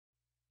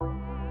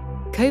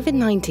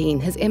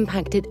COVID-19 has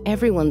impacted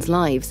everyone's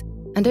lives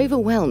and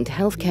overwhelmed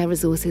healthcare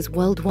resources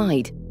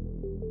worldwide,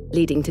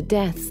 leading to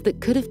deaths that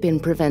could have been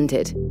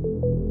prevented.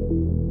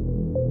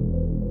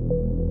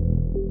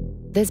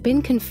 There's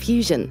been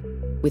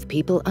confusion, with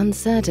people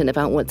uncertain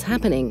about what's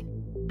happening,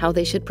 how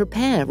they should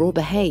prepare or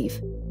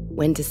behave,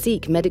 when to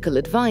seek medical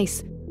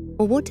advice,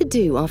 or what to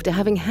do after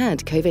having had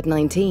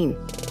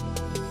COVID-19.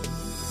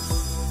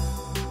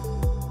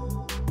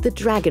 The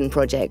DRAGON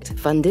project,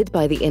 funded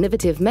by the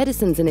Innovative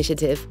Medicines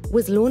Initiative,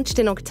 was launched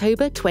in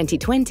October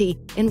 2020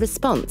 in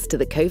response to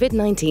the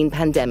COVID-19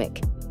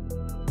 pandemic.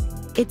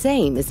 Its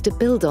aim is to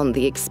build on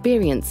the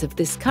experience of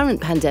this current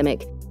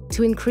pandemic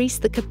to increase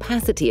the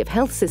capacity of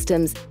health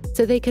systems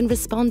so they can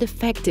respond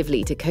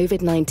effectively to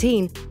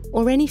COVID-19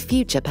 or any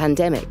future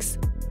pandemics.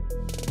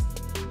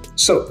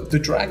 So, the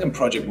DRAGON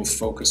project will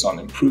focus on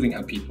improving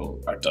how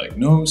people are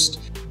diagnosed,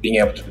 being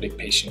able to predict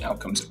patient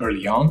outcomes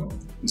early on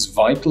is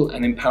vital,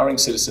 and empowering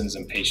citizens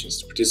and patients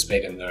to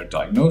participate in their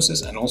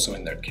diagnosis and also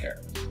in their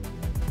care.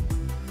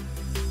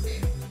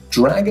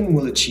 DRAGON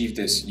will achieve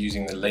this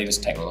using the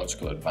latest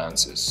technological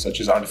advances, such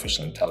as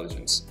artificial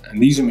intelligence.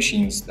 And these are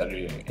machines that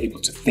are able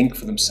to think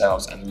for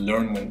themselves and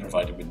learn when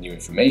provided with new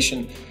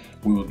information.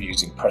 We will be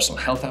using personal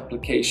health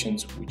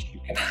applications, which you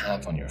can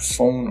have on your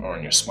phone or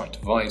on your smart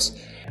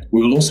device.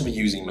 We will also be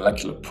using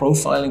molecular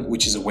profiling,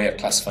 which is a way of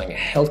classifying a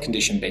health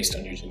condition based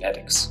on your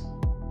genetics.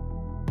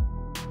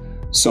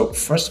 So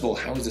first of all,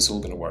 how is this all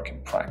going to work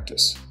in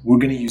practice? We're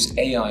going to use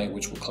AI,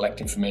 which will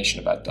collect information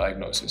about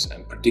diagnosis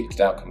and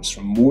predicted outcomes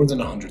from more than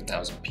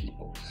 100,000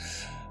 people.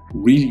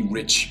 Really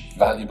rich,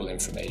 valuable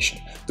information.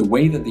 The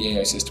way that the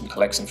AI system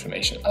collects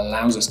information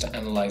allows us to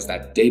analyze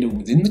that data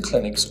within the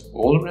clinics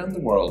all around the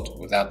world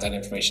without that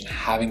information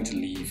having to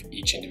leave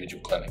each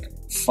individual clinic.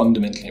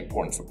 Fundamentally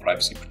important for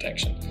privacy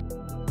protection.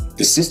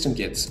 The system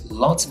gets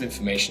lots of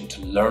information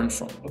to learn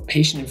from, but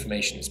patient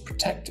information is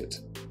protected.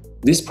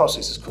 This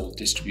process is called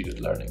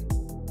distributed learning.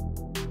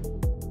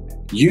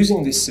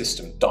 Using this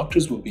system,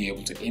 doctors will be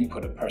able to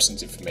input a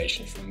person's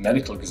information from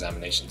medical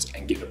examinations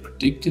and give a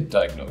predicted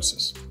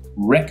diagnosis,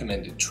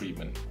 recommended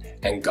treatment,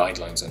 and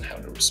guidelines on how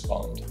to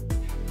respond.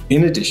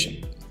 In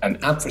addition,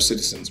 an app for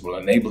citizens will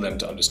enable them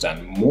to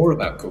understand more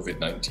about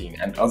COVID-19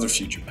 and other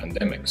future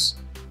pandemics,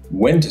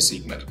 when to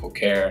seek medical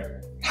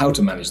care, how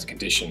to manage the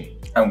condition,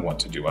 and what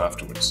to do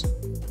afterwards.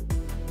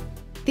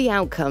 The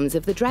outcomes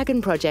of the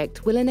DRAGON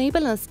project will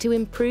enable us to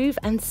improve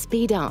and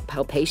speed up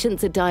how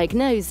patients are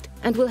diagnosed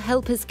and will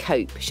help us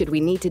cope should we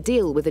need to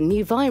deal with a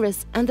new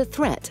virus and the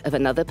threat of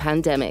another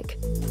pandemic.